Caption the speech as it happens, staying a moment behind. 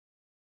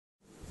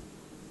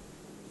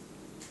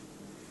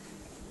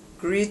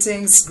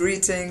Greetings,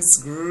 greetings,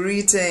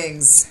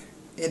 greetings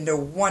in the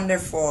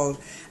wonderful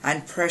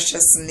and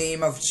precious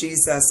name of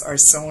Jesus, our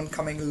soon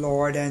coming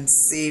Lord and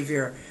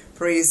Savior.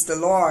 Praise the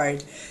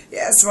Lord.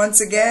 Yes,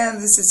 once again,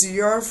 this is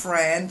your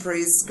friend,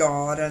 praise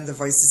God, and the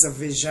Voices of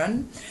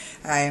Vision.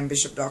 I am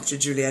Bishop Dr.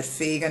 Juliette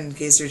Fagan, in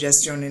case you're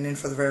just tuning in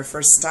for the very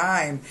first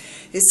time.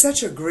 It's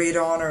such a great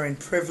honor and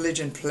privilege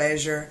and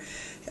pleasure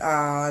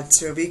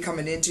to be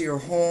coming into your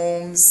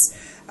homes,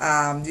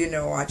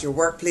 at your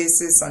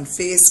workplaces, on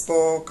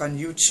Facebook, on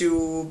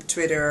YouTube,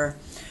 Twitter,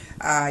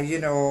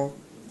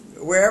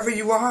 wherever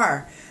you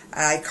are.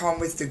 I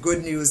come with the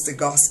good news, the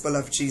gospel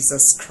of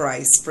Jesus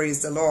Christ.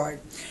 Praise the Lord.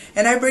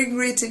 And I bring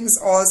greetings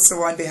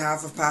also on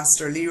behalf of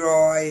Pastor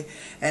Leroy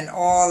and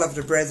all of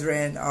the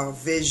brethren of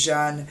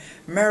Vision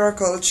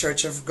Miracle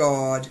Church of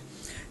God.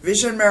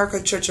 Vision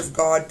Miracle Church of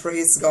God,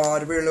 praise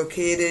God. We're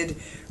located,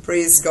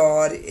 praise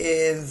God,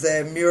 in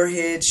the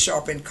Muirhead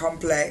Shopping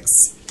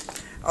Complex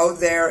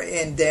out there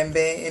in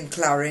Denby in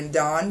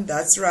Clarendon.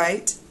 That's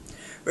right.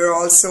 We're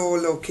also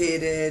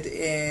located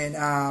in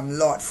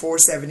Lot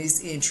 470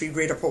 East Aintree,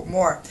 Greater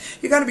Portmore.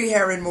 You're going to be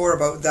hearing more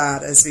about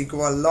that as we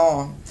go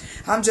along.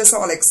 I'm just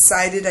all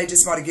excited. I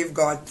just want to give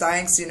God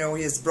thanks. He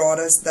has brought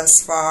us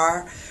thus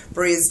far.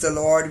 Praise the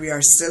Lord. We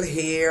are still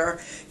here.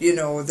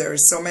 There are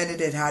so many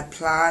that had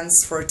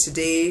plans for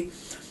today,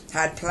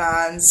 had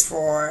plans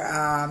for,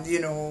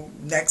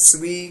 next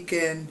week,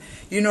 and,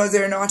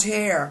 they're not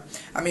here.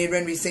 I mean,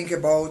 when we think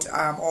about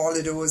all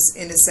of those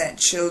innocent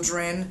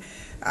children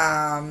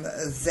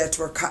that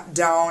were cut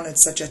down at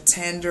such a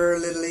tender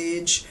little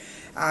age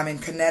in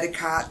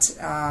Connecticut,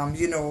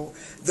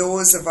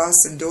 those of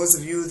us and those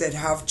of you that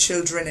have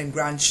children and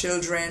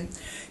grandchildren,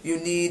 you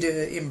need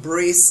to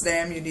embrace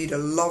them, you need to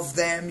love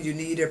them, you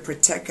need to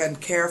protect and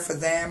care for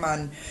them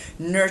and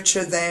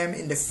nurture them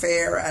in the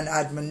fear and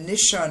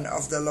admonition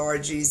of the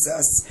Lord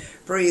Jesus.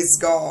 Praise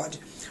God.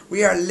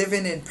 We are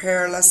living in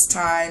perilous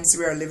times.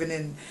 We are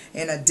living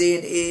in a day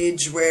and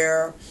age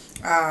where,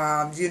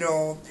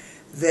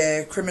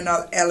 the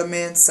criminal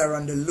elements are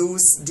on the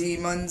loose,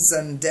 demons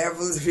and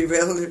devils, if you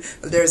will.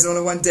 There's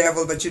only one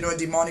devil, but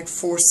demonic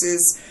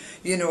forces,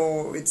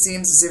 it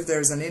seems as if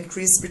there's an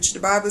increase, which the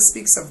Bible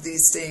speaks of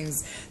these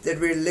things, that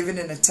we're living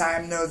in a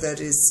time now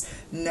that is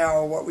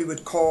now what we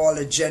would call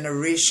a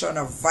generation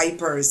of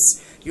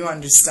vipers, you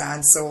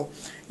understand. So,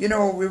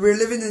 we're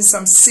living in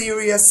some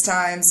serious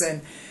times,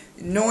 and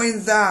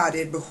knowing that,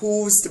 it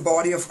behooves the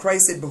body of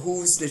Christ, it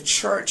behooves the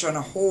church on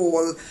a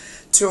whole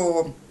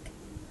to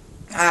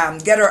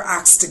get our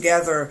acts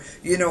together,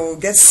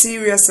 get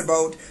serious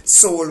about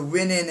soul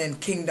winning and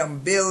kingdom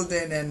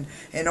building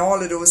and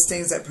all of those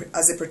things that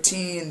as it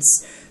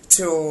pertains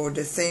to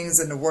the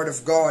things in the Word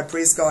of God.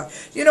 Praise God.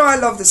 I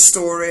love the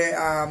story.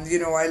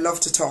 I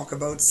love to talk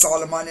about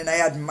Solomon, and I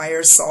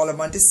admire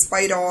Solomon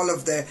despite all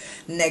of the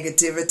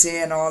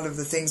negativity and all of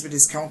the things with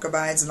his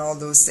concubines and all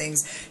those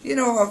things.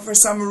 For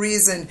some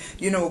reason,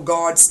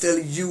 God still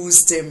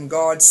used him.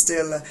 God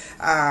still,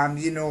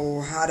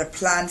 had a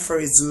plan for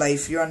his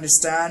life. You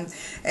understand?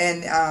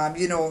 And, have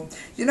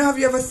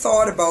you ever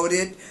thought about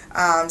it?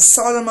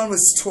 Solomon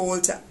was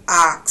told to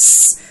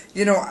ask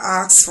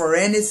for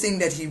anything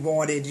that he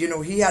wanted.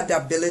 He had the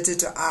ability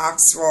to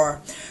ask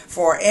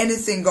for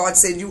anything. God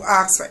said, you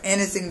ask for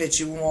anything that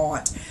you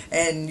want,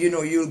 and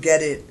you'll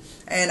get it.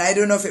 And I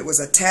don't know if it was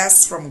a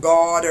test from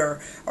God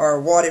or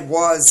what it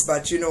was,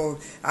 but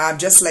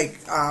just like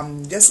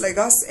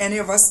us, any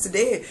of us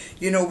today,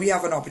 we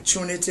have an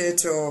opportunity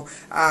to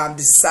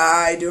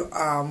decide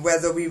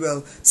whether we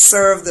will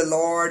serve the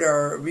Lord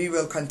or we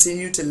will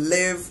continue to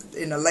live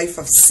in a life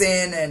of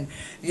sin and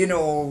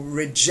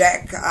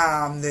reject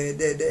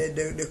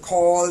the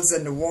calls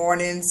and the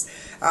warnings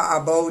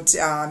about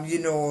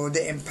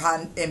the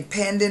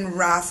impending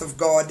wrath of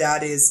God,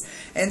 that is.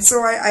 And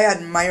so I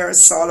admire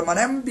Solomon.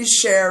 I'm going to be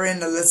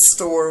sharing a little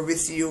story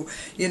with you,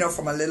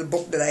 from a little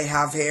book that I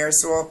have here.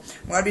 So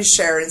I'm going to be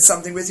sharing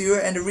something with you.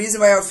 And the reason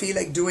why I feel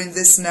like doing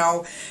this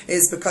now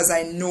is because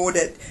I know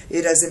that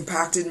it has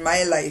impacted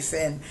my life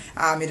and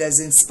it has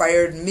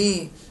inspired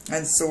me.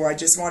 And so I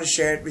just want to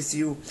share it with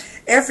you.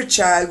 Every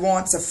child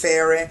wants a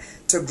fairy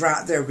to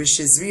grant their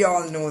wishes. We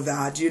all know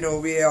that.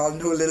 We all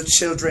know little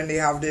children, they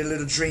have their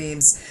little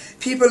dreams.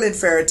 People in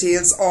fairy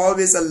tales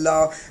always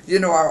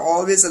are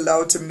always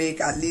allowed to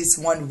make at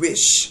least one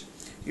wish.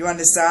 You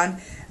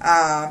understand?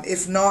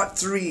 If not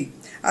three.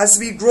 As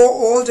we grow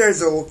older,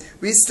 though,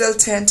 we still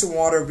tend to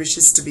want our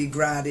wishes to be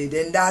granted.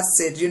 And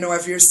that's it.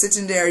 If you're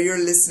sitting there, you're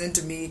listening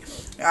to me,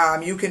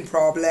 you can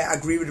probably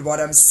agree with what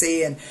I'm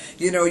saying.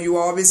 You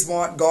always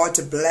want God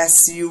to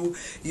bless you.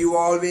 You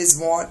always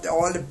want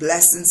all the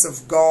blessings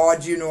of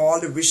God,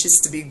 all the wishes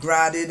to be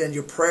granted and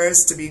your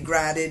prayers to be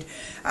granted.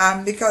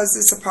 Because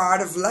it's a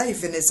part of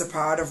life and it's a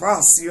part of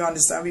us. You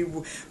understand?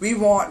 We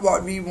want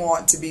what we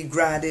want to be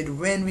granted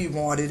when we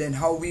want it and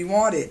how we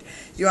want it.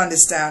 You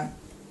understand?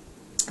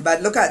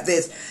 But look at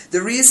this.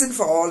 The reason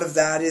for all of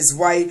that is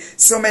why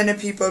so many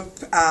people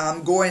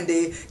go and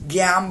they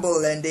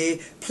gamble and they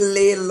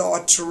play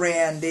lottery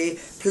and they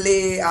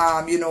play,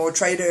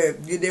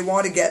 they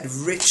want to get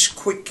rich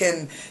quick,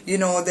 and,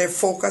 their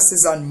focus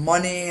is on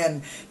money,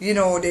 and,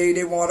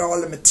 they want all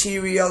the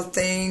material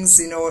things.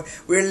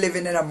 We're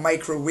living in a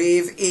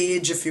microwave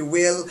age, if you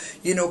will.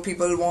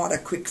 People want a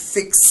quick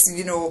fix.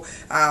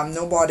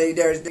 Nobody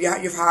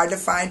there. You've hardly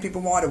find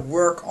people want to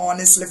work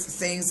honestly for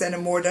things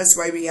anymore. That's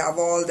why we have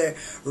all the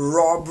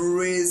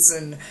robberies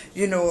and,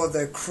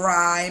 the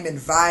crime and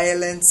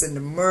violence and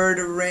the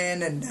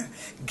murdering and the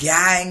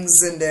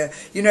gangs and the,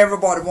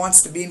 everybody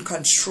wants to be in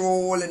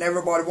control and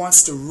everybody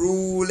wants to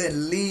rule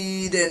and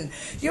lead, and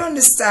you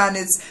understand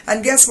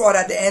and guess what,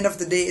 at the end of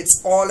the day,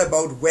 it's all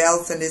about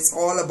wealth, and it's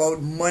all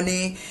about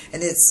money,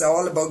 and it's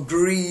all about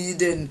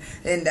greed and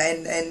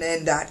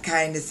that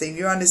kind of thing,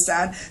 you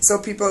understand? So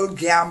people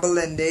gamble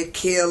and they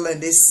kill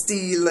and they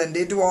steal and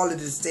they do all of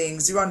these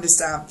things, you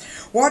understand?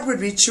 What would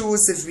we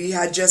choose if we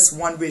had just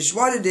one wish?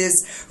 What it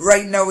is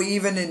right now,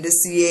 even in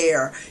this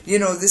year,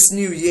 this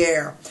new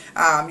year,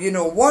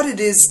 what it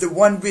is, the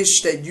one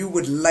wish that you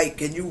would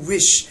like and you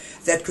wish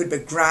that could be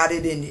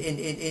granted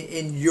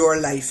in your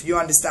life. You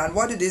understand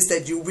what it is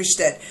that you wish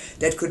that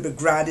could be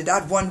granted,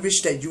 that one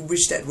wish that you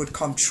wish that would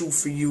come true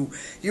for you.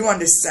 You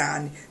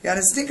understand?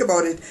 Think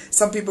about it.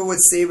 Some people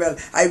would say, well,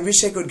 I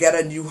wish I could get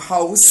a new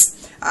house.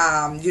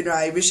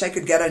 I wish I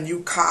could get a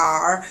new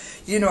car.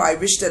 I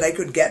wish that I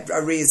could get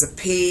a raise of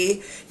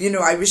pay.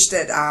 I wish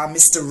that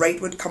Mr.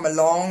 Right would come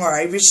along, or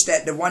I wish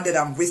that the one that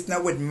I'm with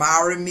now would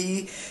marry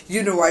me.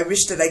 I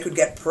wish that I could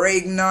get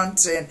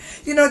pregnant. And,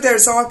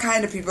 there's all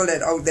kind of people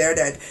that out there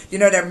that,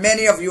 there are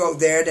many of you out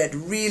there that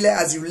really,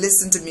 as you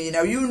listen to me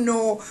now, you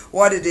know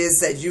what it is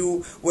that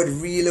you would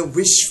really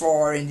wish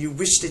for, and you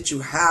wish that you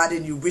had,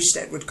 and you wish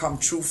that would come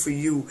true for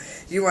you.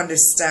 You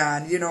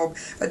understand,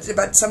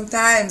 but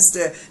sometimes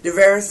the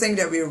very thing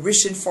that we're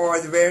wishing for,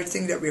 the very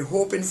thing that we're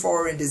hoping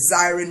for and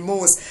desiring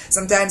most,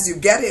 sometimes you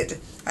get it,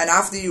 and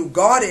after you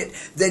got it,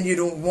 then you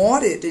don't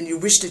want it, and you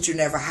wish that you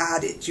never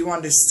had it. You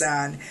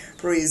understand?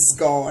 Praise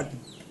God.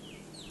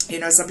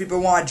 Some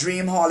people want a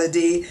dream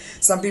holiday.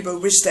 Some people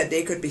wish that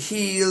they could be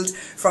healed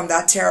from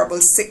that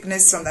terrible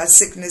sickness, from that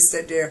sickness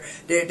that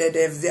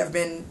they've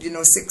been,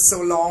 sick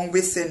so long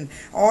with, and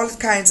all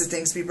kinds of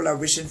things people are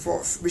wishing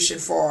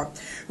for.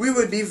 We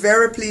would be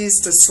very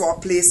pleased to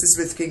swap places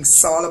with King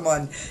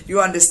Solomon.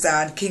 You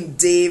understand? King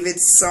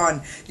David's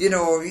son.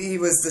 He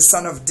was the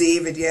son of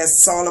David.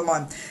 Yes,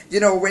 Solomon.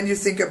 When you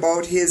think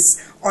about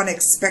his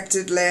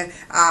unexpectedly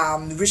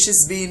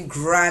wishes being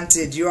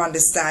granted, you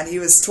understand, he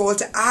was told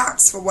to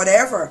ask for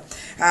whatever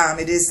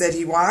it is that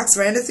he wants,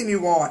 for anything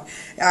you want.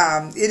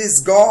 It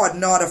is God,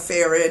 not a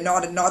fairy,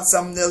 not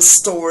some little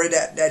story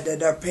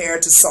that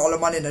appeared to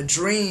Solomon in a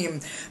dream,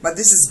 but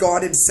this is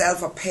God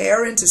himself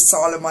appearing to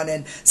Solomon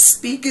and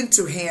speaking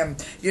to him,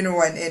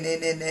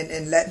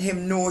 and letting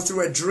him know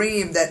through a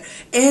dream that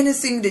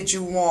anything that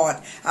you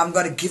want, I'm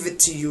going to give it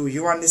to you.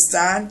 You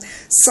understand?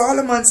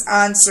 Solomon's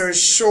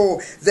answers show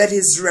that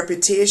his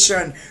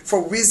reputation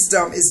for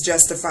wisdom is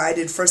justified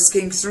in 1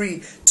 Kings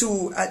 3,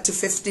 2 to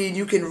 15.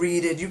 You can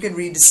read it. You can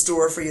read the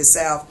story for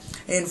yourself.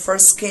 In 1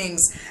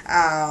 Kings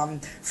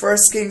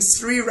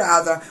 3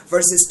 rather,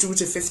 verses 2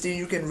 to 15.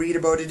 You can read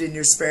about it in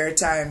your spare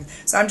time.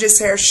 So I'm just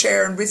here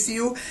sharing with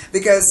you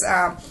because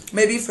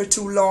maybe for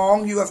too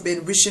long you have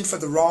been wishing for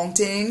the wrong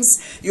things.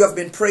 You have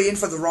been praying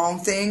for the wrong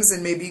things,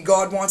 and maybe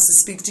God wants to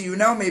speak to you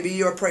now. Maybe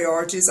your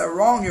priorities are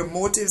wrong. Your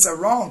motives are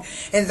wrong.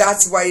 And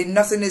that's why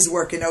nothing is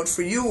working out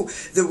for you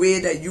the way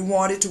that you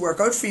want it to work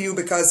out for you,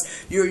 because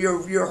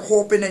you're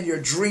hoping and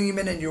you're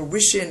dreaming and you're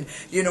wishing,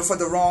 for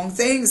the wrong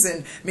things.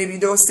 And maybe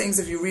those things,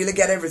 if you really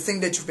get everything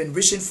that you've been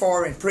wishing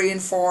for and praying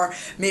for,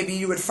 maybe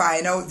you would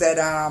find out that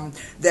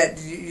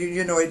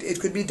it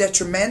could be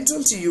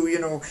detrimental to you,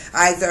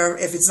 either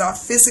if it's not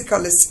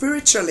physically,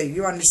 spiritually.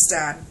 You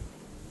understand?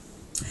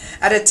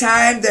 At a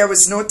time there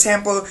was no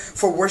temple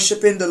for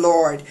worshiping the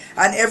Lord,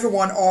 and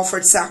everyone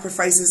offered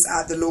sacrifices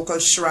at the local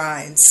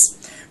shrines.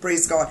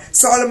 Praise God.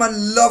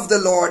 Solomon loved the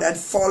Lord and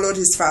followed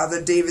his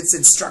father David's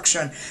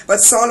instruction.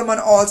 But Solomon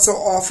also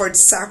offered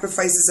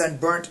sacrifices and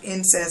burnt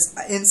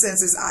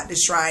incenses at the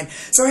shrine.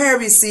 So here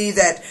we see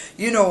that,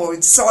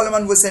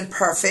 Solomon wasn't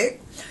perfect.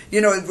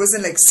 It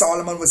wasn't like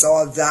Solomon was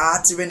all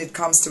that when it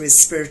comes to his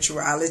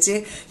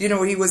spirituality.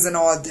 He wasn't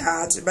all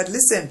that. But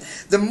listen,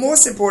 the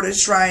most important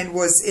shrine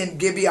was in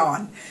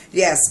Gibeon.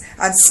 Yes,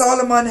 and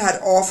Solomon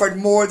had offered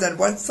more than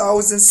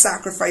 1,000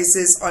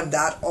 sacrifices on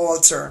that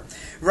altar.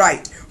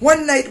 Right.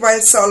 One night while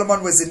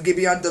Solomon was in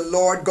Gibeon, the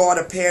Lord God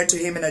appeared to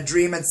him in a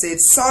dream and said,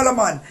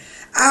 Solomon,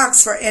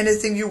 ask for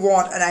anything you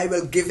want and I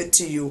will give it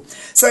to you.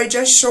 So it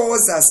just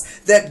shows us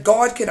that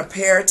God can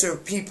appear to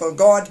people.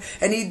 God,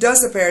 and he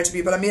does appear to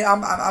people. I mean,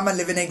 I'm a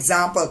living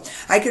example.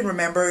 I can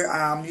remember,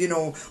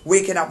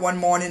 waking up one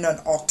morning on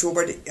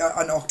October the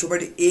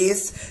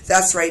 8th.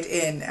 That's right,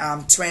 in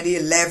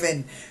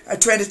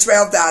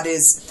 2012 that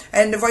is.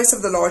 And the voice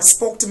of the Lord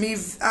spoke to me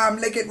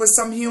like it was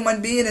some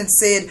human being and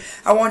said,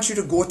 I want you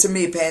to go to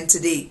Maypen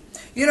today.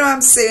 you know,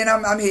 I'm saying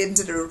I'm heading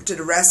to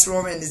the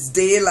restroom and it's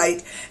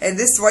daylight, and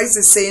this voice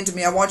is saying to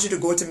me, I want you to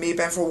go to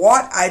Maypen. For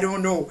what? I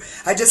don't know.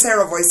 I just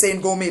heard a voice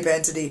saying, go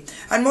Maypen today.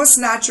 And most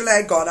naturally,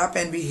 I got up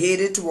and we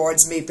headed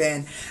towards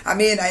Maypen. I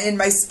mean, in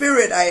my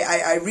spirit,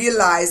 I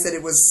realized that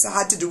it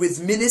had to do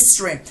with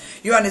ministry.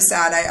 You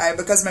understand?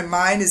 Because my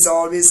mind is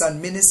always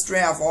on ministry.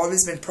 I've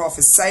always been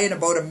prophesying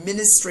about a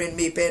ministry in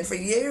Maypen for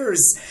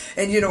years.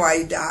 And, you know,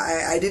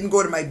 I didn't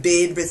go to my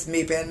bed with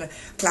Maypen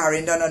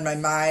Clarendon on my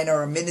mind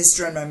or a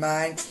ministry on my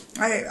mind.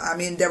 I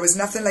mean, there was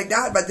nothing like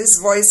that, but this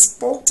voice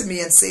spoke to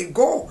me and said,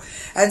 go.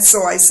 And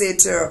so I said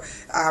to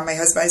my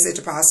husband, I said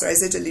to Pastor, I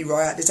said to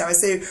Leroy at the time, I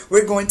said,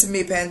 we're going to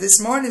Maypen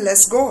this morning,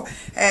 let's go.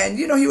 And,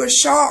 you know, he was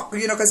shocked,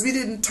 you know, because we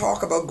didn't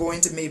talk about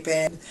going to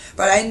Maypen.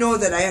 But I know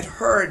that I had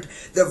heard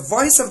the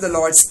voice of the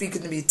Lord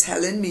speaking to me,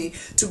 telling me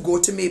to go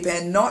to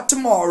Maypen, not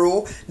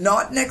tomorrow,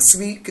 not next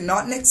week,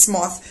 not next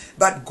month,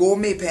 but go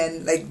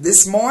Maypen like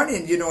this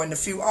morning, you know, in a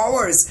few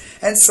hours.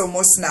 And so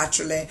most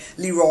naturally,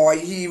 Leroy,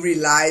 he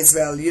realized,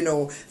 well, you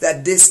know,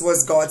 that this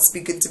was God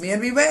speaking to me,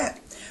 and we went.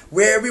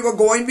 Where we were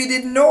going, we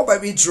didn't know,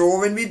 but we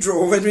drove and we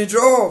drove and we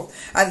drove.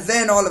 And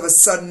then all of a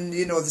sudden,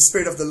 you know, the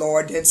Spirit of the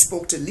Lord then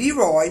spoke to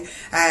Leroy,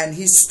 and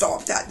he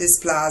stopped at this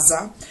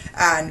plaza,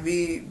 and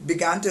we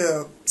began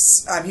to,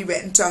 he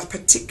went into a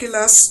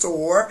particular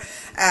store,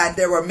 and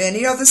there were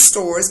many other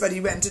stores, but he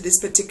went to this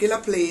particular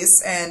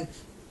place, and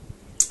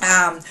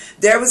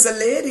there was a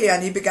lady,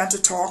 and he began to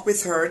talk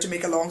with her, to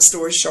make a long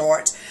story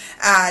short.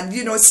 And,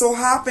 you know, it so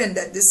happened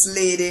that this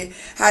lady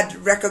had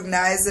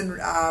recognized,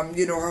 and,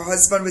 you know, her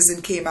husband was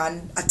in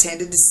Cayman,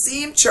 attended the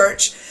same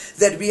church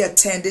that we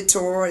attended to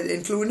her,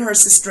 including her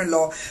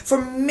sister-in-law, for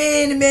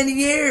many, many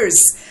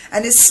years.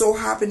 And it so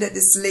happened that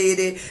this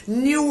lady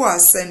knew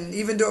us, and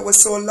even though it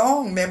was so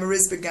long,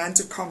 memories began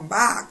to come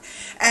back.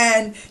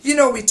 And, you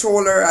know, we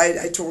told her,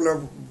 I told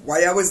her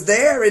why I was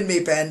there in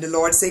Maypen. The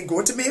Lord said,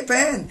 go to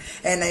Maypen.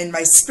 And in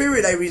my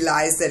spirit, I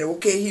realized that,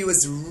 okay, he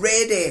was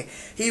ready.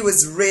 He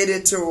was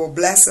ready to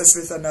bless us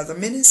with another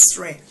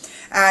ministry.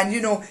 And,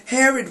 you know,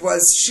 here it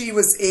was, she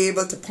was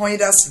able to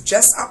point us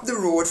just up the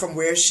road from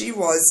where she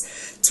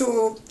was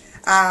to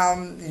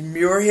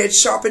Muirhead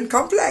Shopping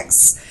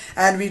Complex.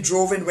 And we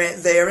drove and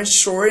went there, and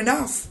sure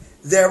enough,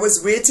 there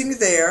was waiting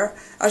there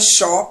a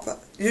shop,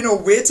 you know,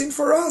 waiting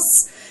for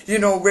us, you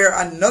know, where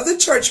another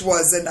church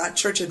was, and that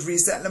church had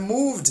recently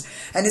moved.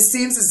 And it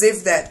seems as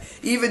if that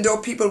even though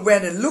people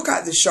went and looked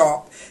at the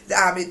shop,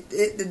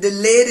 the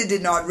lady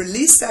did not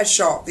release that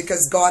shop,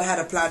 because God had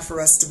a plan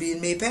for us to be in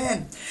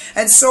Maypen.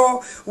 And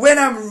so when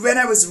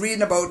I was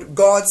reading about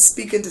God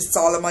speaking to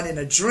Solomon in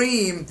a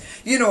dream,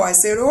 you know, I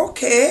said,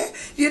 okay,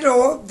 you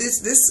know,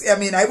 I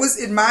mean,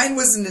 mine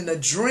wasn't in a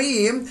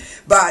dream,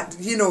 but,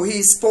 you know,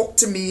 he spoke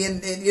to me,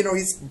 and you know,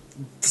 he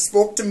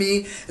spoke to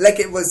me like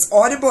it was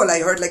audible. I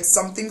heard like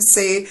something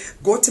say,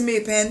 go to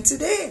Maypen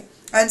today.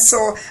 And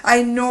so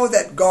I know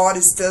that God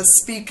is still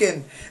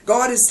speaking.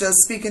 God is still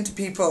speaking to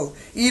people,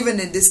 even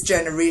in this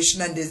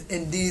generation and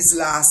in these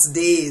last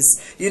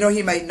days. You know,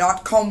 he might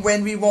not come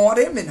when we want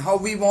him and how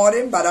we want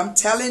him, but I'm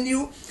telling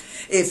you,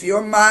 if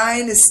your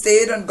mind is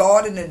stayed on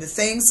God and in the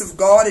things of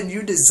God, and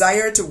you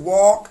desire to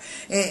walk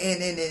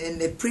in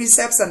the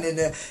precepts and in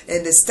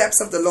the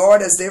steps of the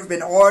Lord as they've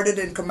been ordered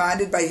and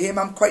commanded by him,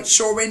 I'm quite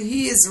sure when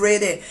he is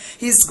ready,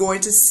 he's going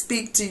to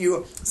speak to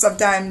you.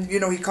 Sometimes, you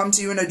know, he comes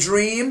to you in a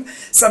dream.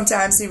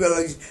 Sometimes he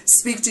will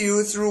speak to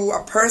you through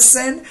a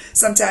person.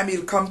 Sometimes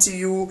he'll come to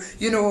you,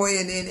 you know,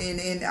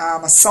 in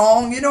a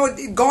song. You know,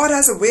 God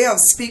has a way of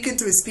speaking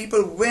to his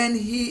people when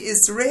he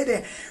is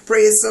ready.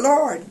 Praise the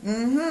Lord.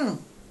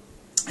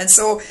 And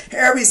so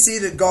here we see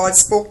that God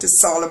spoke to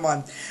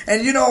Solomon.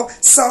 And you know,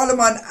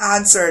 Solomon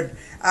answered,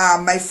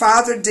 my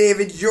father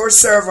David, your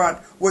servant,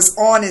 was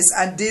honest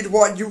and did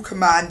what you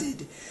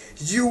commanded.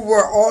 You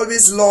were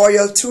always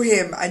loyal to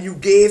him, and you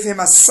gave him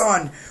a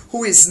son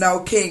who is now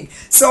king.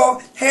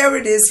 So here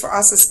it is for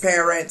us as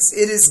parents.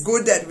 It is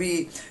good that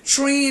we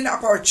train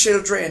up our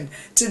children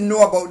to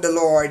know about the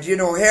Lord. You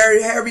know,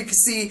 here we can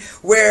see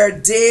where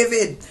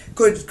David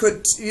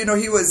could you know,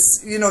 he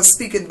was, you know,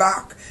 speaking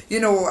back, you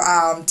know,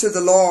 to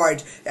the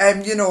Lord.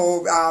 And, you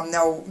know,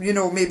 now, you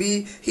know,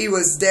 maybe he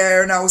was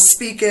there now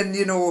speaking,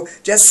 you know,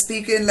 just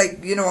speaking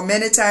like, you know,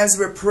 many times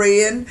we're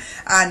praying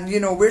and, you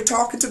know, we're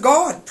talking to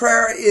God.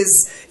 Prayer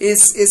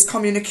is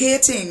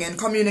communicating and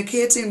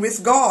communicating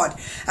with God.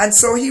 And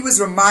so he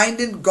was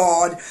reminding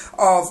God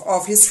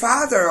of his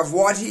father, of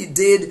what he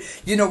did,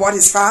 you know, what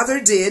his father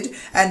did,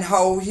 and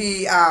how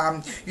he,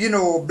 you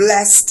know,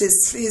 blessed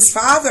his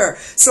father.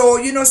 So,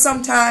 you know,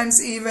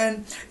 sometimes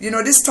even, you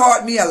know, this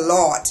taught me a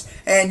lot.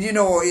 And, you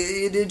know,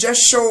 it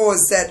just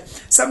shows that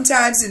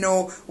sometimes, you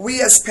know,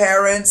 we as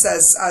parents,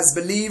 as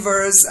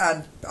believers,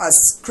 and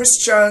as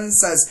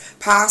Christians, as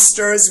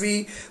pastors,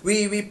 we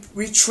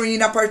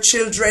train up our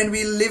children.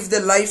 We live the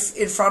life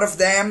in front of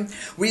them.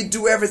 We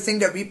do everything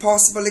that we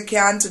possibly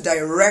can to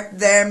direct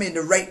them in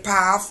the right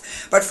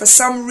path. But for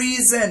some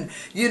reason,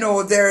 you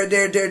know,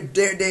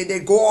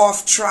 they go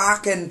off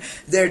track and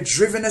they're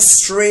driven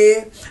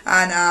astray.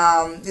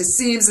 And it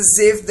seems as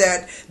if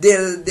that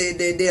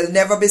they'll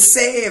never be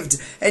saved.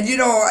 saved. And you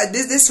know,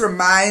 this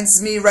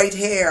reminds me right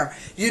here,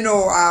 you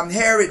know,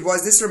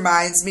 this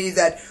reminds me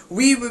that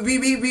we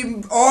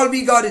all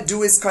we got to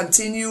do is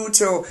continue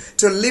to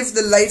live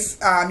the life,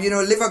 you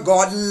know, live a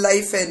godly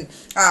life, and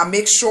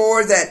make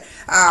sure that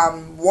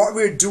what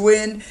we're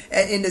doing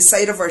in the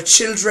sight of our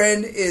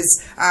children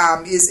is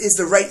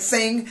the right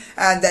thing,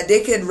 and that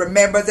they can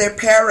remember their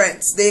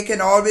parents. They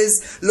can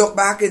always look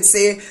back and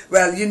say,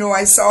 well, you know,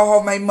 I saw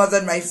how my mother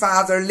and my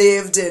father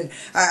lived, and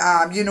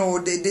you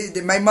know,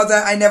 my mother,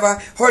 I never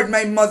heard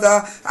my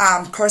mother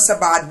curse a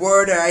bad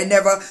word, or I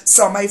never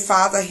saw my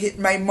father hit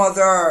my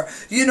mother, or,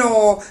 you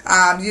know,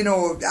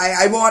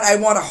 I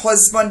want a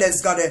husband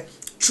that's gonna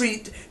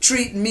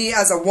treat me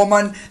as a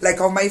woman like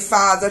how my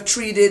father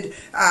treated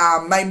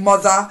my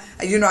mother.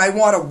 You know, I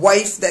want a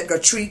wife that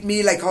could treat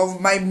me like how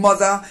my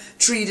mother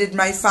treated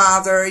my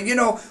father. You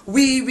know,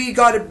 we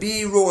got to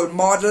be role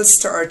models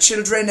to our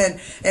children, and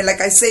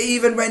like I say,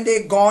 even when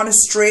they've gone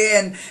astray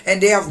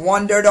and they have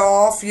wandered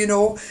off, you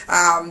know,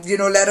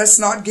 let us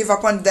not give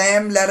up on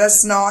them. Let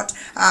us not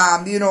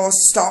you know,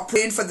 stop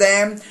praying for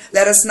them.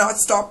 Let us not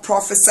stop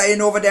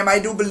prophesying over them. I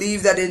do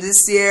believe that in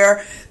this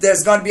year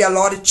there's going to be a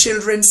lot of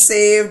children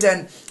saved,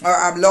 and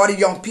a lot of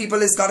young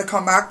people is going to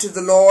come back to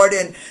the Lord,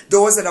 and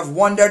those that have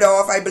wandered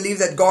off, I believe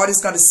that God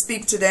is going to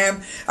speak to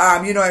them.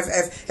 You know,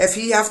 if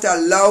He have to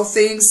allow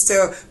things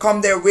to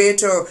come their way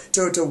to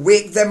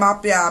wake them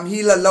up,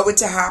 He'll allow it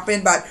to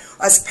happen. But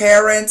as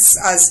parents,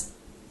 as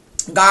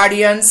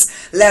guardians,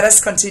 let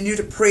us continue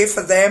to pray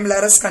for them.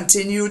 Let us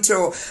continue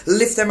to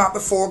lift them up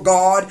before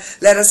God.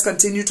 Let us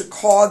continue to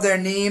call their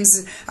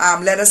names.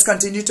 Let us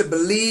continue to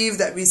believe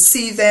that we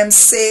see them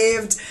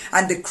saved,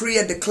 and decree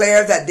and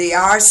declare that they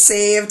are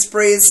saved.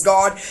 Praise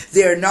God.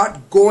 They're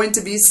not going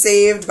to be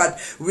saved, but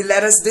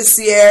let us this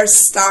year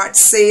start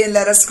saying,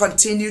 let us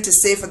continue to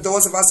say, for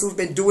those of us who've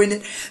been doing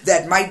it,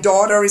 that my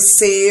daughter is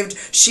saved.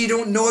 She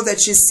don't know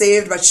that she's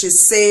saved, but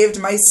she's saved.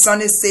 My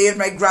son is saved.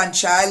 My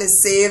grandchild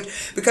is saved.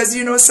 Because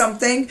you know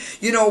something,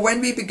 you know,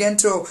 when we begin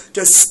to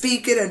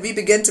speak it and we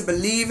begin to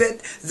believe it,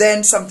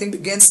 then something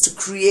begins to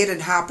create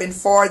and happen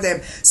for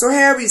them. So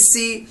here we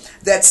see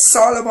that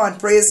Solomon,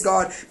 praise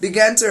God,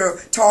 began to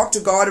talk to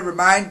God and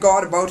remind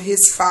God about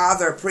his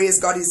father. Praise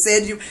God. He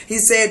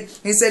said,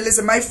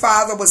 listen, my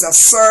father was a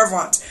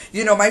servant.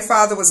 You know, my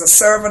father was a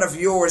servant of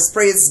yours.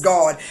 Praise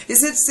God. He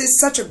said, it's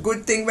such a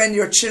good thing when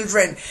your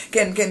children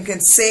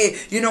can say,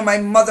 you know, my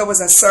mother was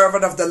a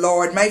servant of the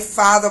Lord. My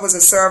father was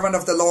a servant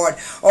of the Lord.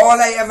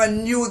 All I ever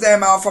knew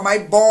them from my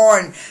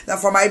born.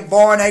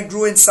 I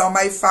grew and saw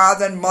my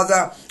father and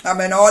mother.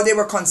 And all they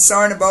were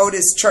concerned about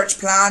is church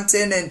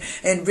planting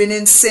and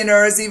winning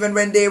sinners, even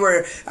when they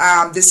were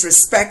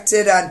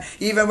disrespected, and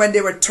even when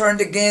they were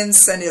turned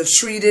against and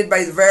ill-treated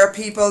by the very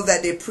people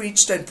that they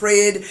preached and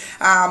prayed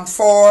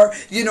for.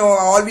 You know,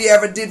 all we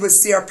ever did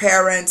was see our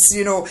parents,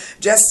 you know,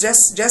 just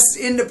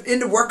in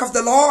the work of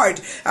the Lord.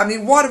 I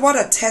mean, what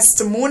a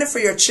testimony for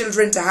your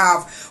children to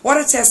have. What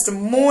a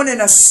testimony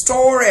and a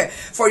story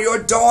for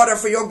your daughter,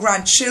 for your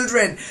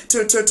grandchildren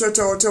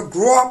to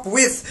grow up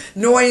with,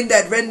 knowing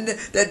that when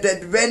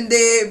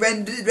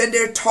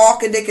they're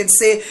talking, they can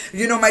say,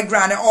 you know, my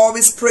granny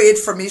always prayed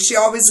for me. She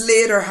always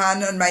laid her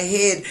hand on my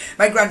head.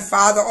 My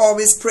grandfather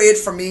always prayed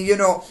for me, you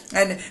know.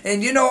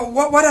 And you know,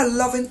 what a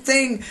loving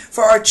thing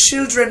for our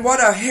children.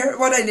 What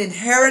an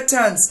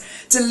inheritance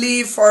to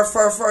leave for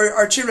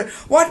our children.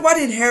 What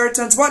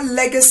inheritance, what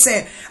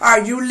legacy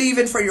are you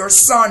leaving for your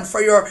son,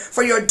 for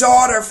your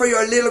daughter, for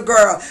your little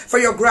girl, for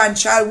your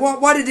grandchild?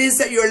 What it is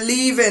that you're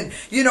leaving?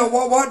 You know,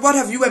 what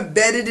have you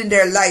embedded in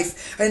their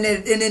life and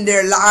in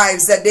their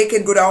lives that they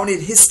can go down in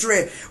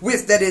history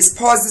with, that is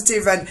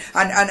positive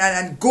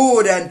and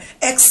good and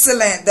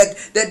excellent,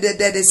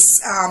 that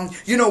is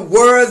you know,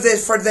 worthy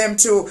for them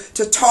to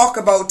talk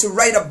about, to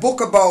write a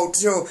book about,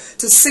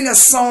 to sing a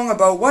song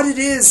about, what it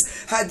is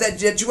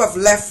that you have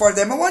left for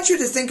them. I want you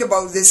to think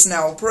about this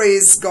now.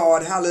 Praise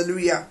God.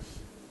 Hallelujah.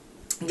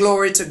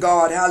 Glory to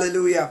God.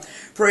 Hallelujah.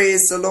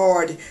 Praise the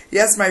Lord.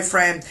 Yes, my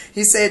friend.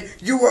 He said,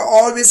 you were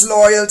always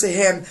loyal to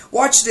him.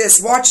 Watch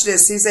this. Watch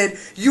this. He said,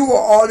 you were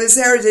always,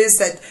 here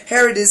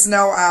it is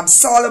now,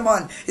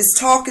 Solomon is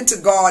talking to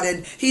God,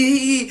 and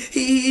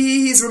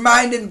he's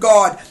reminding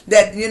God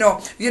that, you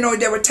know,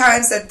 there were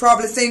times that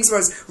probably things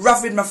was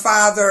rough with my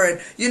father,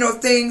 and, you know,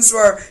 things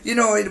were, you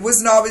know, it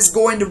wasn't always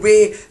going the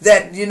way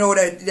that, you know,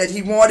 that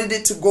he wanted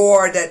it to go,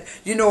 or that,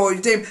 you know,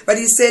 but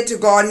he said to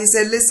God, he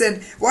said,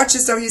 listen, watch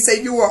this now. He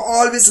said, you were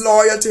always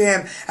loyal to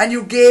him, and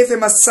you gave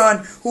him a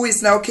son who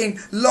is now king.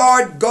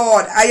 Lord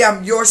God, I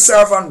am your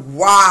servant.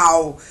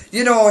 Wow.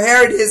 You know,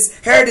 here it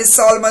is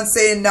Solomon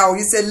saying now.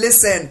 He said,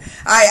 listen,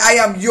 I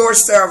am your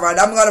servant.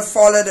 I'm going to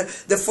follow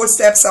the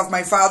footsteps of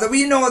my father.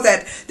 We know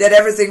that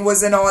everything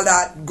wasn't all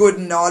that good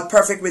and all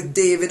perfect with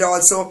David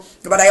also.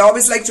 But I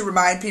always like to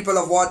remind people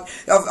of what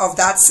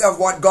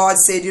God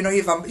said. You know,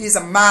 he's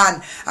a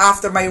man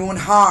after my own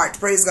heart.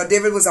 Praise God.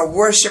 David was a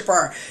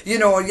worshiper. You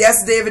know,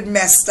 yes, David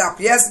messed up.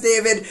 Yes,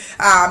 David,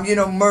 you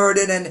know,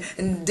 murdered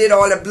and did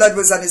all the blood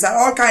was on his hand.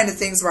 All kind of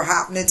things were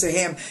happening to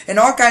him, and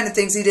all kind of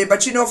things he did.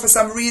 But for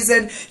some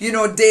reason,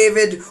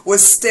 David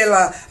was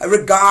still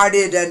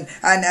regarded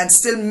and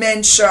still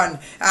mentioned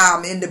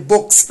in the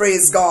books,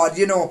 praise God,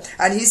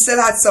 and he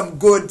still had some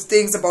good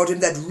things about him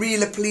that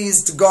really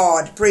pleased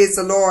God. Praise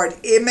the Lord.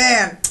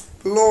 Amen.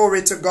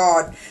 Glory to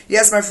God.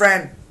 Yes, my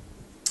friend.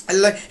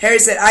 Here he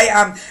said,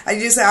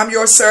 I'm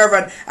your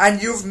servant,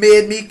 and you've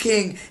made me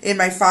king in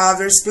my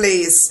father's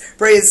place.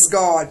 Praise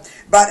God.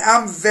 But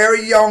I'm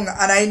very young,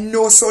 and I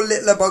know so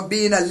little about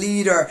being a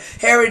leader.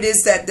 Here it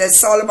is that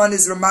Solomon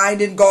is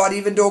reminding God,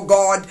 even though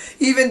God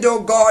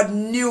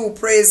knew,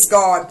 praise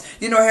God.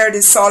 Here it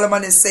is,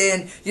 Solomon is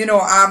saying,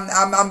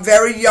 I'm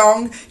very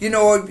young.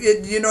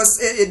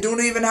 It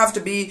don't even have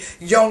to be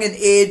young in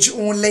age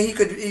only. He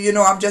could,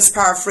 I'm just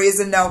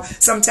paraphrasing now.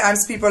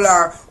 Sometimes people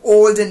are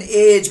old in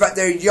age, but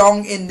they're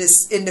young in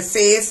the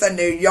faith, and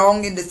they're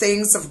young in the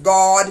things of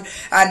God,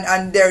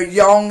 and they're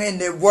young in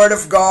the Word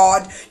of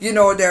God.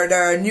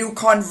 They're new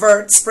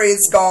converts,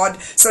 praise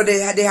God. So they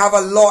have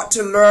a lot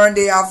to learn.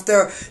 They have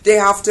to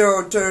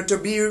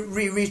be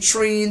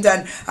retrained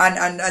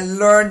and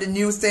learn the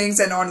new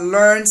things and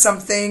unlearn some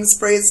things,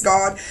 praise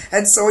God.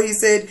 And so he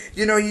said,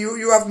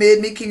 you have made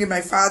me king in my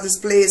father's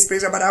place,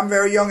 praise God, but I'm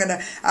very young,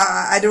 and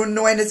I don't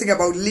know anything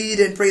about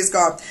leading, praise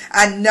God.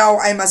 And now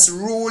I must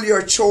rule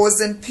your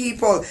chosen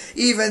people,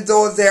 even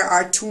though there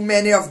are too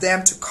many of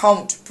them to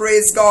count,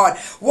 praise God.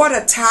 What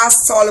a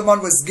task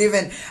Solomon was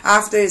given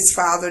after his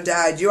father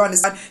died. You understand?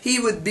 He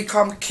would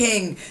become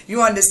king.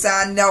 You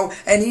understand now?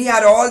 And he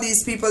had all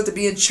these people to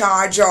be in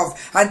charge of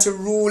and to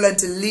rule and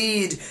to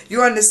lead.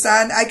 You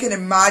understand? I can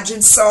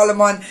imagine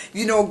Solomon,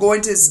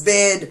 going to his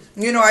bed.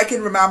 I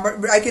can remember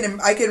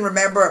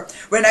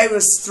when I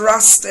was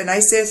thrust, and I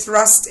say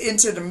thrust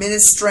into the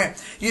ministry,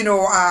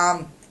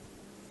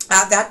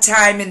 at that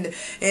time in the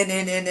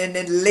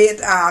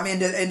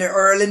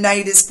early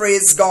 90s,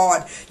 praise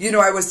God,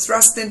 I was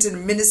thrust into the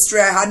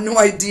ministry. I had no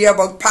idea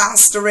about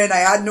pastoring. I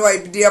had no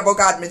idea about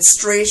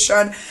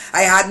administration.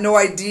 I had no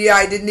idea.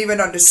 I didn't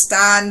even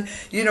understand,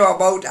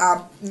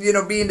 about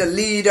being the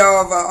leader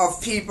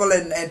of people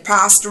and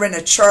pastoring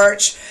a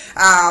church.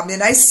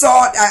 And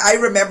I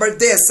remember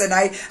this, and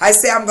I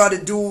say I'm going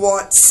to do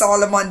what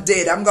Solomon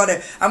did. I'm going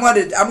to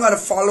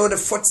follow the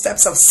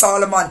footsteps of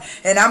Solomon,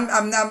 and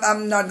I'm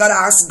not going to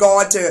ask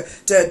God to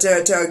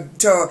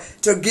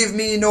give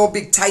me no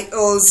big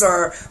titles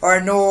or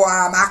no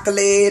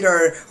accolade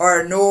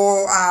or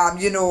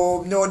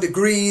no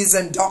degrees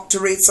and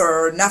doctorates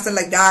or nothing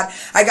like that.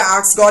 I got to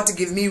ask God to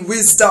give me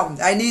wisdom.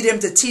 I need Him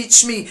to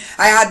teach me.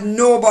 I had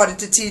nobody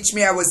to teach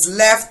me. I was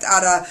left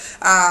at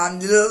I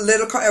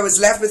was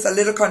left with a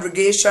little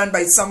congregation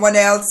by someone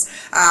else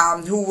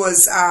who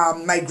was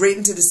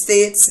migrating to the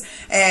States,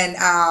 and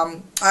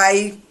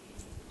I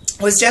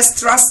was just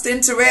thrust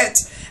into it.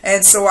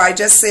 And so I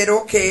just said,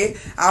 okay,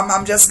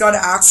 I'm just going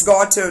to ask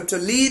God to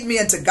lead me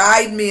and to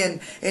guide me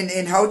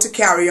in how to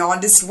carry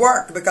on this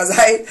work, because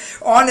I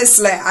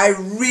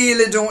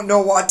really don't know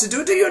what to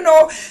do. Do you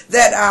know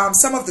that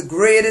some of the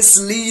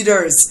greatest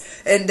leaders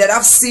and that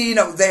I've seen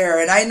out there,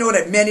 and I know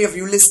that many of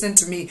you listening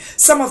to me,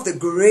 some of the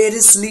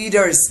greatest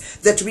leaders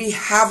that we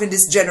have in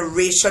this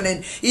generation,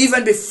 and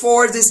even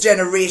before this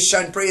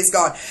generation, praise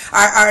God,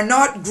 are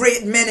not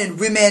great men and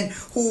women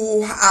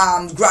who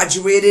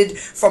graduated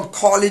from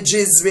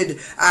colleges with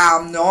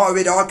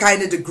all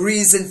kind of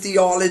degrees in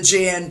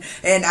theology and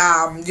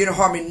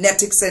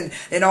hermeneutics and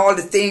all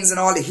the things and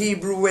all the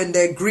Hebrew and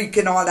the Greek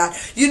and all that.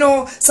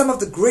 Some of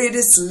the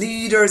greatest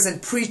leaders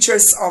and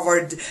preachers of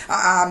our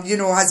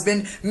has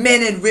been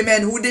men and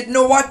women who didn't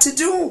know what to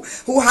do,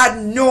 who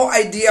had no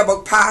idea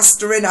about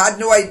pastoring, had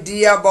no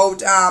idea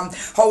about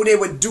how they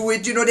would do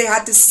it. They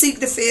had to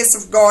seek the face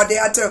of God. They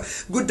had to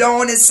go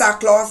down in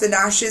sackcloth and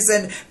ashes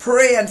and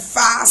pray and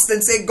fast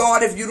and say,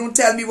 God, if you don't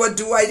tell me what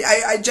to do,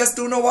 I just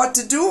don't know what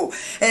to do.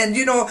 And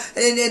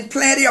and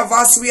plenty of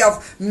us, we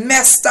have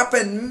messed up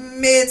and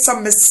made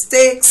some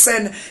mistakes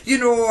and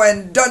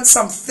and done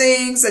some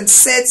things and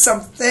said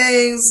some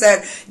things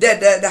that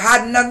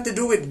had nothing to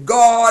do with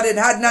God and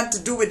had nothing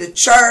to do with the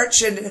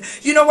church. And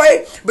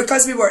why?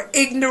 Because we were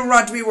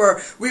ignorant, we were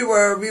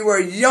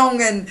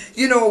young, and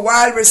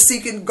while we're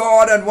seeking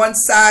God on one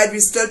side, we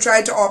still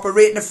try to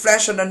operate in the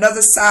flesh on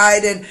another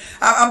side. And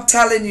I'm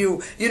telling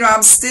you,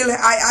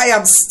 I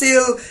am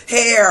still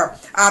here.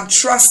 I'm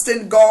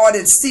trusting God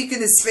and seeking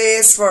His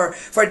face for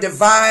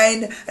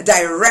divine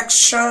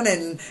direction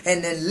and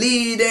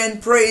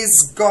leading.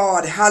 Praise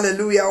God.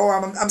 Hallelujah. Oh,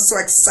 I'm so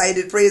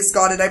excited. Praise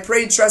God. And I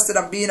pray and trust that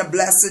I'm being a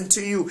blessing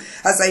to you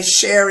as I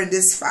share in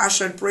this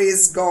fashion.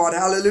 Praise God.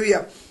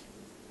 Hallelujah.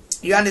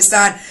 You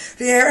understand?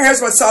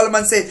 Here's what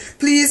Solomon said.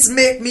 Please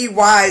make me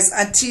wise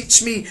and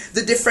teach me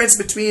the difference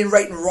between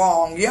right and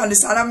wrong. You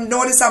understand?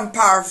 Notice I'm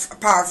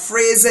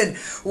paraphrasing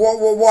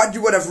what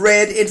you would have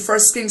read in 1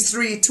 Kings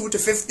 3,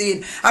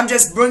 2-15. I'm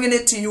just bringing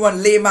it to you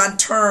on layman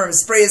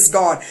terms. Praise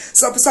God.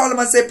 So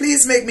Solomon said,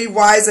 please make me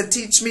wise and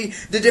teach me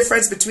the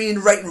difference between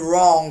right and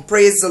wrong.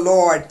 Praise the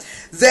Lord.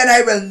 Then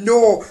I will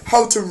know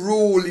how to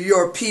rule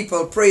your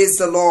people. Praise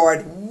the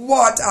Lord.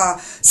 what?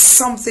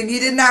 Something. He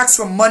didn't ask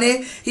for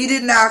money. He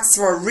didn't ask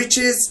for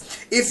riches.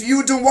 If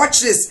you don't,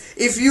 watch this,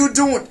 if you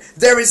don't,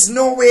 there is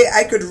no way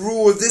I could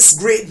rule this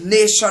great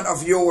nation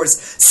of yours.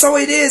 So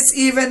it is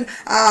even,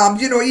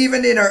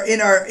 even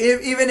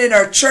in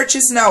our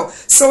churches now.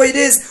 So it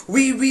is,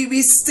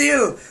 we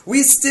still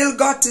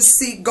got to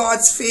seek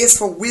God's face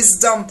for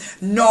wisdom,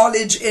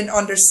 knowledge, and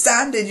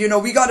understanding.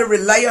 We got to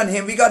rely on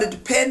Him. We got to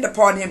depend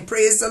upon Him.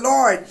 Praise the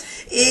Lord.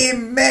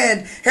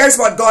 Amen. Here's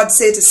what God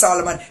said to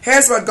Solomon.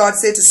 God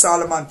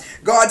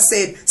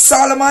said,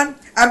 Solomon,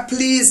 I'm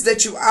pleased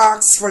that you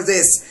asked for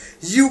this.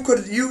 You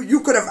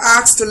could have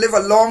asked to live a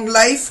long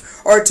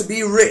life or to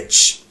be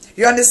rich.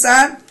 You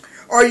understand?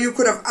 Or you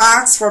could have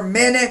asked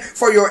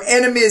for your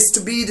enemies to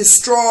be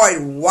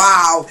destroyed.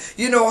 Wow.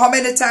 How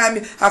many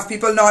times have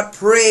people not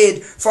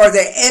prayed for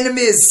their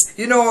enemies,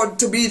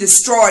 to be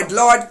destroyed?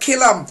 Lord, kill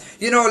them.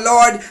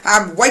 Lord,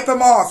 wipe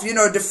them off,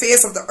 the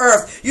face of the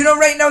earth.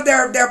 Right now,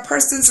 there are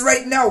persons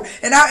right now,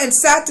 and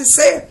sad to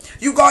say,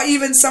 you got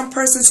even some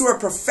persons who are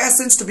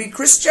professing to be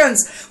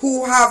Christians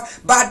who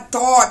have bad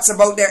thoughts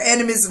about their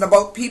enemies and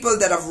about people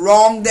that have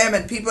wronged them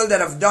and people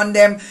that have done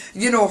them,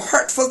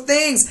 hurtful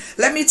things.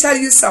 Let me tell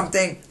you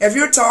something. If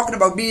you're talking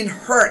about being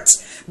hurt,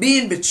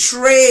 being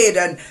betrayed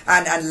and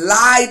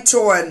lied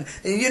to and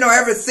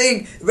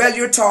everything, well,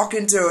 you're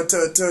talking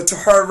to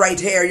her right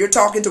here. You're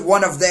talking to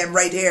one of them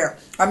right here.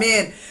 I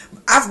mean,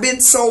 I've been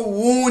so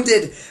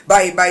wounded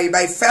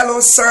by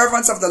fellow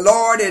servants of the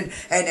Lord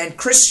and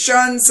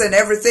Christians and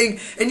everything.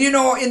 And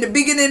in the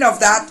beginning of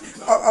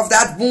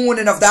that wound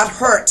and of that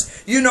hurt,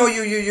 you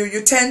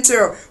tend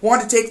to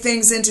want to take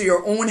things into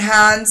your own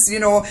hands,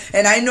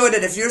 and I know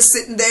that if you're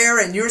sitting there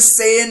and you're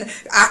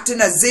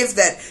acting as if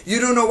that you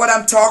don't know what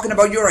I'm talking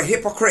about, you're a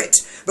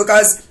hypocrite,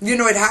 because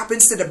it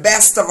happens to the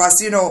best of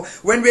us.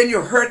 When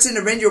you're hurting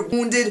and when you're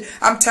wounded,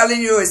 I'm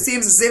telling you, it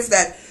seems as if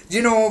that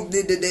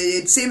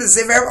it seems as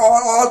if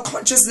all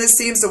consciousness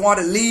seems to want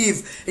to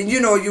leave, and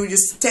you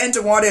just tend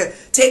to want to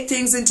take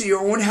things into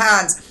your own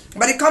hands.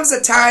 But it comes a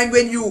time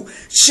when you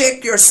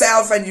shake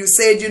yourself and you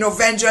say,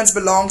 vengeance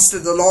belongs to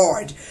the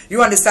Lord.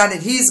 You understand?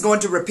 And He's going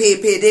to repay.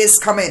 Payday is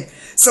coming.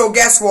 So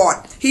guess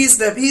what? He's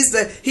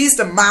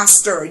the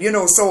master,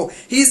 so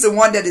He's the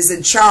one that is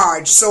in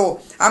charge. So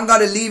I'm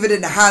going to leave it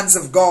in the hands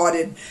of God,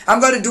 and I'm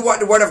going to do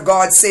what the Word of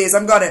God says.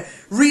 I'm going to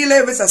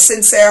really, with a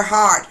sincere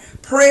heart,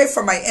 pray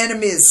for my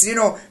enemies,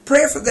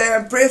 pray for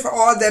them, pray for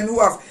all them who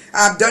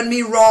have done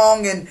me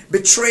wrong and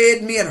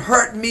betrayed me and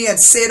hurt me and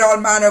said all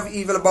manner of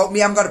evil about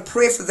me. I'm going to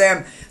pray for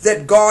them,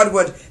 that God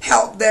would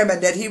help them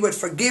and that He would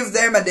forgive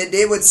them and that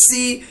they would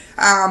see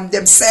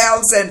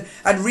themselves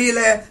and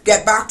really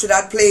get back to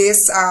that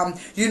place,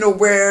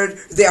 where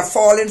they are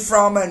falling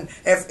from, and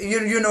if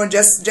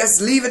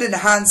just leave it in the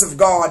hands of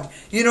God.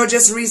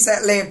 Just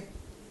recently,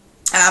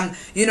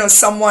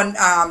 someone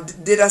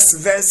did us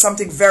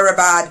something very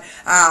bad.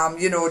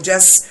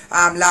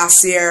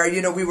 Last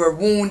year, we were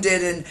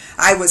wounded, and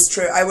I was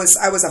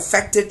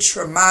affected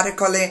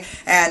traumatically,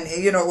 and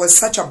it was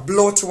such a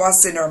blow to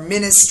us in our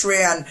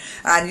ministry and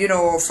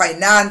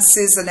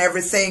finances and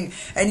everything.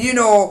 And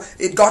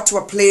it got to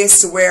a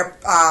place where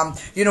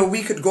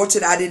we could go to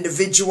that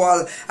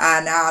individual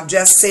and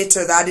just say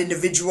to that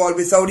individual,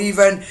 without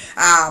even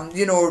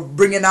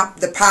bringing up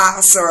the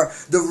past or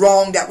the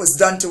wrong that was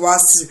done to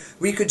us,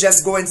 we could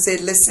just go and say,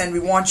 listen, we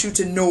want you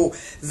to know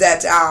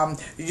that,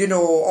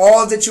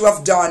 all that you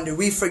have done,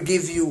 we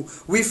forgive you.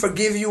 We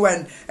forgive you,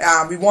 and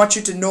we want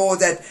you to know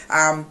that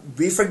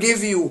we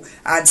forgive you.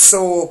 And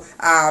so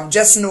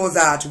just know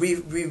that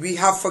we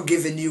have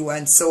forgiven you.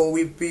 And so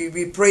we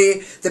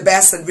pray the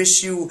best and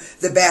wish you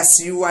the best,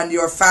 you and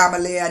your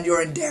family and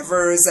your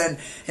endeavors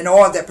and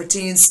all that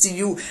pertains to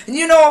you. And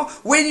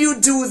when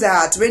you do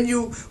that, when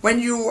you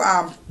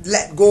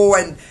let go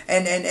and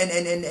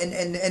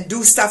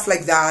do stuff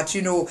like that,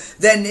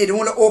 then it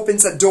only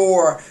opens a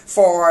door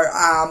for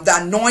the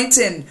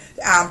anointing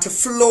to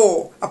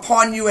flow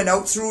upon you and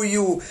out through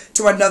you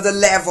to another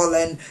level,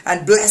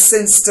 and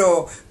blessings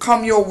to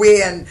come your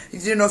way, and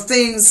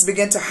things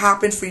begin to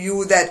happen for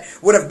you that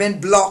would have been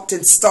blocked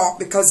and stopped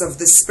because of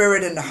the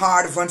spirit and the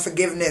heart of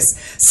unforgiveness.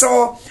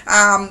 So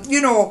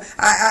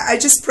I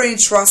just pray and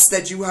trust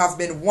that you have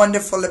been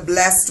wonderfully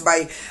blessed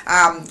by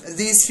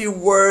these few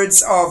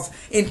words of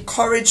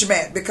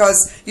encouragement,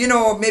 because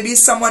maybe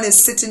someone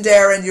is sitting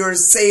there and you're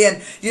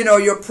saying,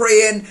 you're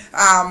praying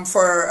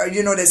for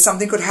that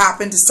something could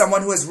happen to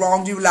someone who has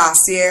wronged you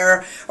last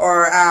year,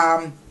 or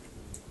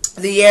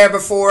the year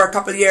before, a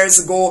couple of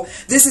years ago.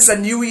 This is a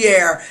new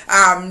year.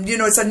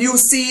 It's a new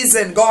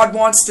season. God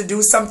wants to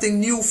do something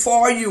new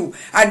for you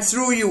and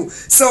through you.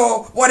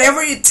 So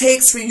whatever it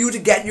takes for you to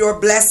get your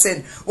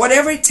blessing,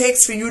 whatever it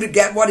takes for you to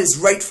get what is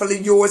rightfully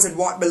yours and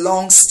what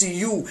belongs to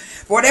you,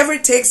 whatever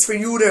it takes for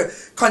you to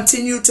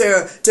continue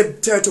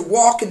to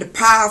walk in the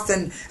path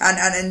and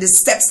the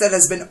steps that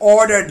has been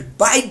ordered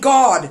by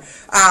God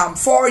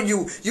for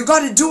you, you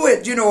got to do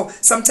it.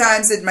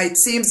 Sometimes it might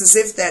seem as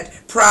if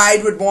that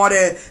pride would want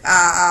to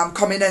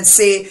come in and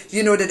say,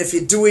 you know, that if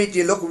you do it,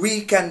 you look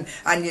weak and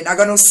you're not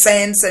got no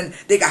sense, and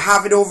they can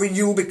have it over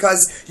you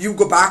because you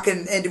go back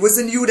and it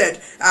wasn't you that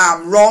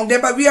wronged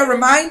them. But we are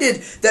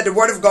reminded that the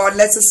Word of God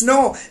lets us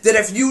know that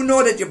if you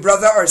know that your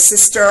brother or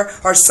sister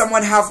or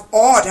someone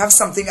have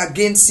something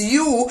against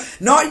you,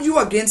 not you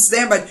against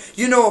them, but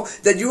you know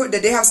that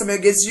they have something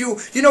against you,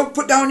 you know,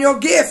 put down your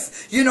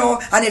gift, you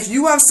know, and if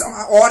you have some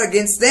ought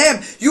against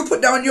them, you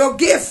put down your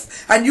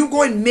gift and you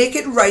go and make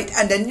it right,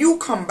 and then you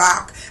come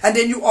back and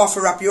then you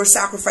offer up your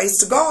sacrifice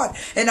to God.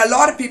 And a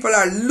lot of people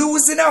are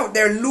losing out.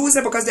 They're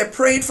losing because they're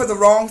praying for the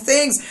wrong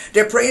things.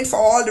 They're praying for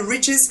all the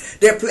riches.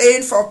 They're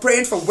praying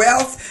for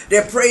wealth.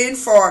 They're praying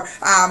for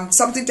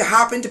something to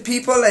happen to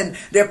people, and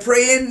they're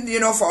praying, you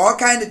know, for all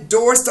kind of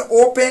doors to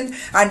open,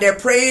 and they're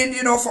praying,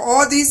 you know, for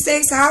all these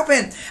things to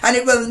happen, and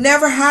it will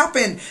never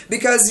happen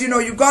because, you know,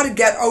 you got to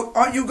get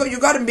out. You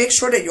got to make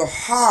sure that your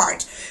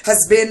heart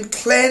has been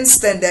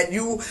cleansed and that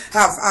you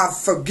have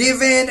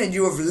forgiven and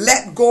you have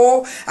let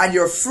go and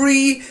you're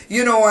free,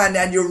 you know,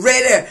 and you're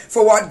ready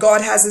for what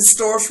God has in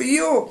store for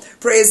you.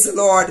 Praise the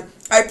Lord.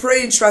 I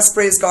pray and trust,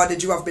 praise God,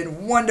 that you have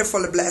been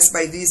wonderfully blessed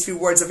by these few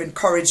words of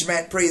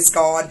encouragement, praise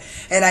God.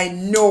 And I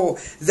know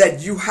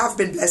that you have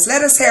been blessed.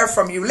 Let us hear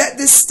from you. Let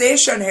this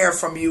station hear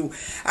from you.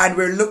 And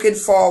we're looking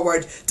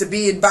forward to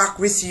being back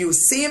with you.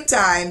 Same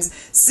times,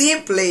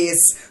 same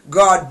place.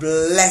 God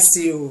bless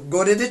you.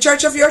 Go to the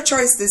church of your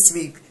choice this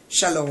week.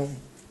 Shalom.